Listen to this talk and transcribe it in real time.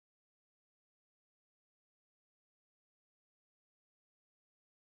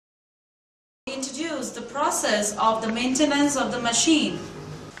introduce the process of the maintenance of the machine.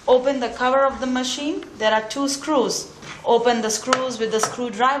 Open the cover of the machine. There are two screws. Open the screws with the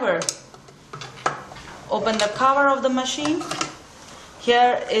screwdriver. Open the cover of the machine.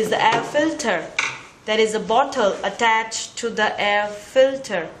 Here is the air filter. There is a bottle attached to the air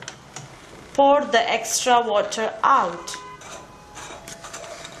filter. Pour the extra water out.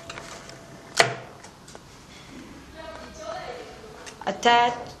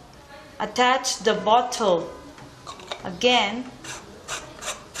 Attach the bottle again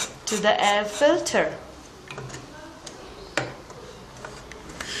to the air filter.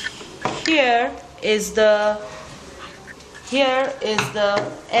 Here is the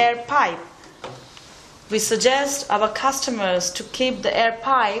air pipe. We suggest our customers to keep the air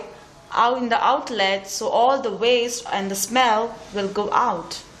pipe out in the outlet so all the waste and the smell will go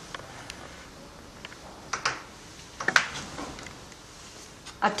out.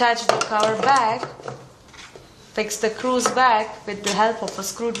 Attach the cover back. Fix the screws back with the help of a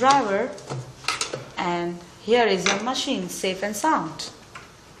screwdriver, and here is your machine, safe and sound.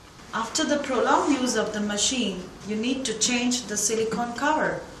 After the prolonged use of the machine, you need to change the silicone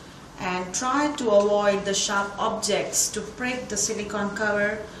cover and try to avoid the sharp objects to break the silicone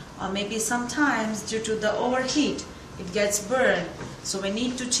cover, or maybe sometimes due to the overheat it gets burned, so we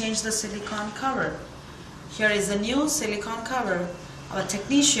need to change the silicone cover. Here is a new silicone cover. Our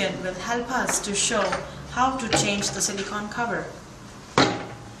technician will help us to show how to change the silicone cover.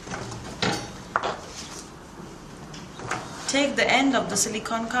 Take the end of the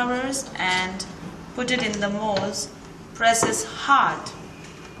silicone covers and put it in the molds. Press it hard.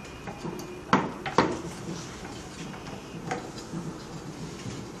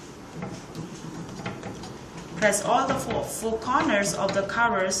 Press all the four corners of the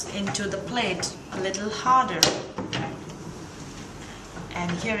covers into the plate a little harder. And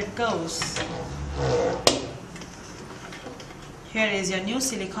here it goes. Here is your new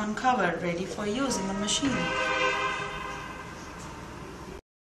silicone cover ready for use in the machine.